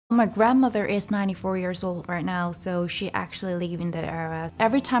My grandmother is 94 years old right now, so she actually lived in that era.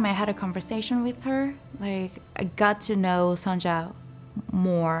 Every time I had a conversation with her, like, I got to know Sonja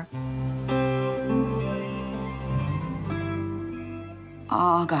more.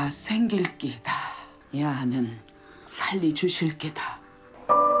 아가 생길 끼다. 야는 살리주실 끼다.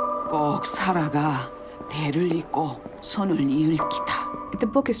 꼭 살아가 대를 잇고 손을 이을 끼다. The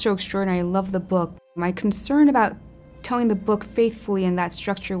book is so extraordinary. I love the book. My concern about telling the book faithfully in that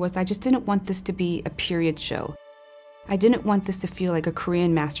structure was that I just didn't want this to be a period show. I didn't want this to feel like a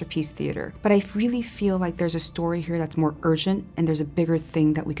Korean masterpiece theater. But I really feel like there's a story here that's more urgent, and there's a bigger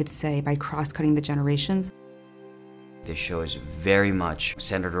thing that we could say by cross-cutting the generations. This show is very much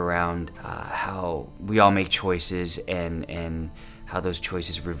centered around how we all make choices and how those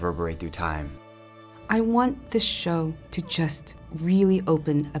choices reverberate through time. I want this show to just really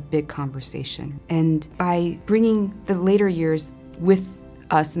open a big conversation. And by bringing the later years with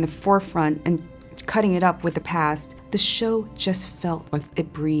us in the forefront and cutting it up with the past, the show just felt like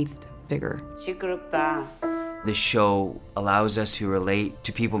it breathed bigger. 시끄럽다. This show allows us to relate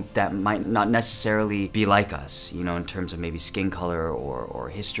to people that might not necessarily be like us, you know, in terms of maybe skin color or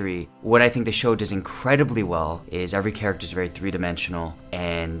history. What I think the show does incredibly well is every character is very three-dimensional,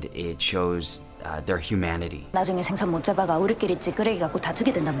 and it shows their humanity. 나중에 생선 못 잡아가 우리끼리 찌끄레기 갖고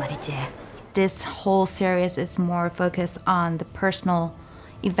다투게 된단 말이지. This whole series is more focused on the personal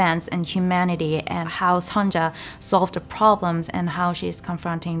events and humanity and how Sonja solved the problems and how she's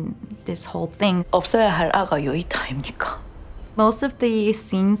confronting this whole thing. 없어야 할 아가 요 있다 아닙니까? Most of the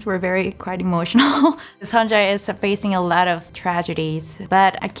scenes were quite emotional. Sonja is facing a lot of tragedies,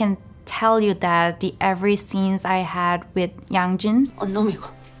 but I can tell you that every scenes I had with Yang-jin,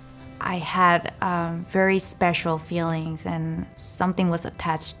 I had very special feelings, and something was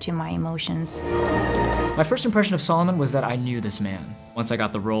attached to my emotions. My first impression of Solomon was that I knew this man. Once I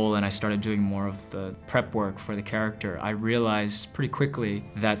got the role and I started doing more of the prep work for the character, I realized pretty quickly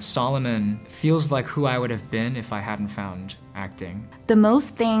that Solomon feels like who I would have been if I hadn't found acting. The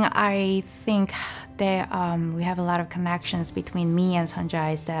most thing I think that we have a lot of connections between me and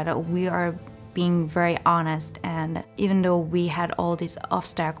Sonja is that we are being very honest, and even though we had all these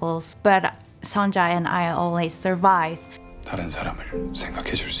obstacles, but Sonja and I always survive. 다른 사람을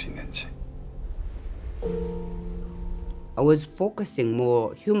생각해 줄 수 있는지. I was focusing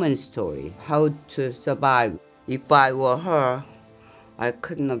more human story, how to survive. If I were her, I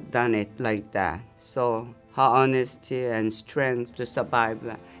couldn't have done it like that. So her honesty and strength to survive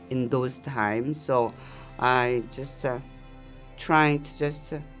in those times. So I just trying to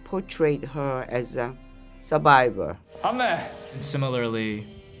just portray her as a survivor. And similarly,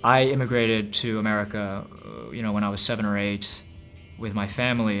 I immigrated to America, when I was 7 or 8 with my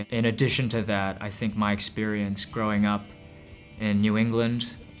family. In addition to that, I think my experience growing up in New England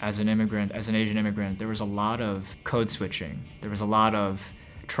as an immigrant, as an Asian immigrant, there was a lot of code switching. There was a lot of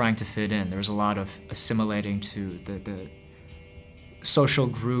trying to fit in. There was a lot of assimilating to the social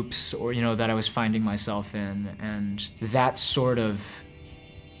groups that I was finding myself in. And that sort of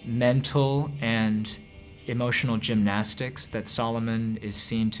mental and emotional gymnastics that Solomon is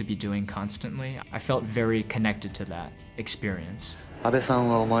seen to be doing constantly, I felt very connected to that experience.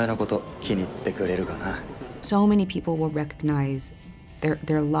 So many people will recognize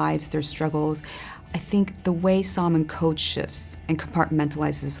their lives, their struggles. I think the way Solomon code shifts and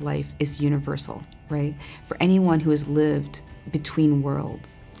compartmentalizes his life is universal, right? For anyone who has lived between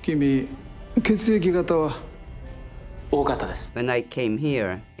worlds. When I came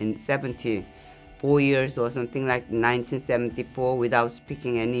here in 74 years or something like 1974 without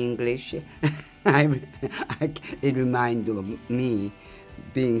speaking any English, it reminded me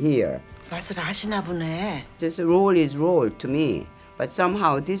being here. 맛을 아시나 보네. This role is role to me, but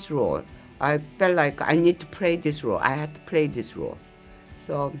somehow this role, I felt like I need to play this role. I had to play this role.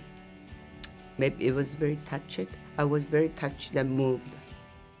 So maybe it was very touched. I was very touched and moved.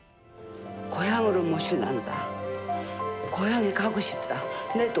 고향으로 모실란다. 고향에 가고 싶다.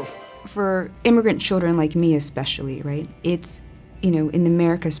 내도. For immigrant children like me especially, right? It's, in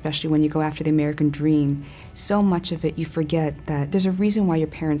America especially, when you go after the American dream, so much of it you forget that there's a reason why your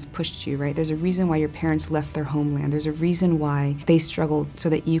parents pushed you, right? There's a reason why your parents left their homeland. There's a reason why they struggled so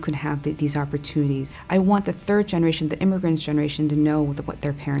that you can have these opportunities. I want the third generation, the immigrants generation, to know what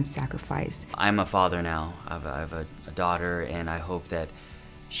their parents sacrificed. I'm a father now. I have a daughter, and I hope that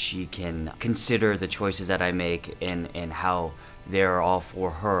she can consider the choices that I make and how they're all for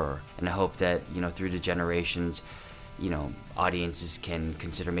her. And I hope that, through the generations, audiences can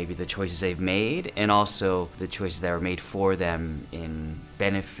consider maybe the choices they've made and also the choices that were made for them in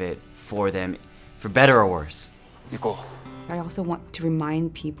benefit for them, for better or worse. I also want to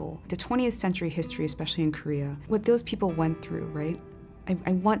remind people, the 20th century history, especially in Korea, what those people went through, right?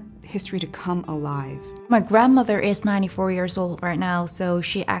 I want history to come alive. My grandmother is 94 years old right now, so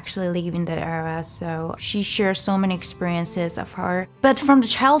she actually lived in that era, so she shares so many experiences of her. But from the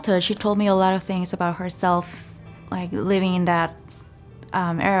childhood, she told me a lot of things about herself, like living in that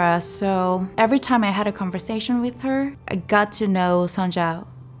era. So every time I had a conversation with her, I got to know Sonja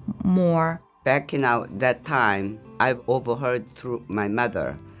more. Back in that time, I've overheard through my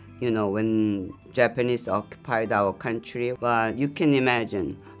mother, when Japanese occupied our country. But you can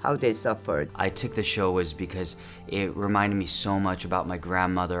imagine how they suffered. I took the show was because it reminded me so much about my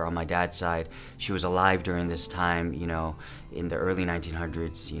grandmother on my dad's side. She was alive during this time, in the early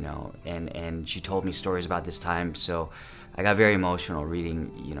 1900s, and she told me stories about this time. So I got very emotional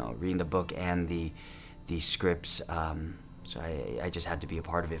reading the book and the scripts. So I just had to be a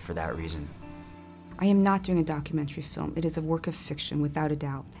part of it for that reason. I am not doing a documentary film. It is a work of fiction, without a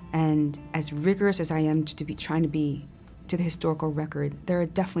doubt. And as rigorous as I am to be trying to be to the historical record, there are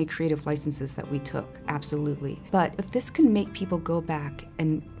definitely creative licenses that we took, absolutely. But if this can make people go back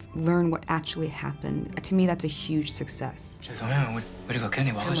and learn what actually happened, to me that's a huge success.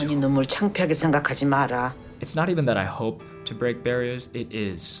 할머니 눈물 창피하게 생각하지 마라. It's not even that I hope to break barriers, it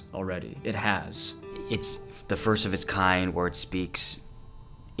is already. It has. It's the first of its kind where it speaks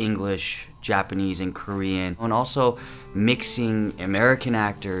English, Japanese, and Korean, and also mixing American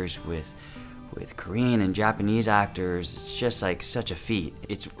actors with Korean and Japanese actors. It's just like such a feat.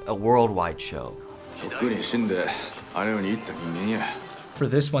 It's a worldwide show. For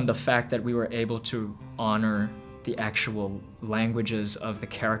this one, the fact that we were able to honor the actual languages of the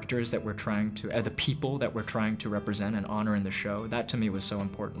characters that we're trying to, the people that we're trying to represent and honor in the show, that to me was so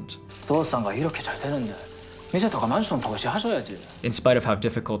important. In spite of how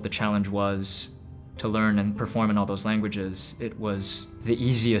difficult the challenge was to learn and perform in all those languages, it was the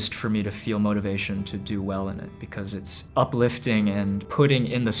easiest for me to feel motivation to do well in it because it's uplifting and putting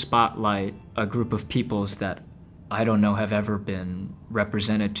in the spotlight a group of peoples that I don't know have ever been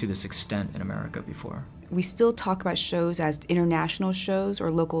represented to this extent in America before. We still talk about shows as international shows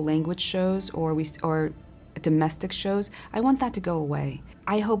or local language shows or domestic shows. I want that to go away.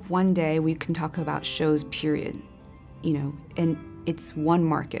 I hope one day we can talk about shows, period. And it's one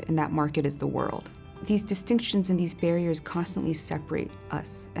market, and that market is the world. These distinctions and these barriers constantly separate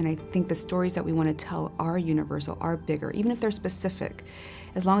us. And I think the stories that we want to tell are universal, are bigger, even if they're specific.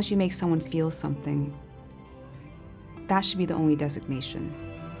 As long as you make someone feel something, that should be the only designation.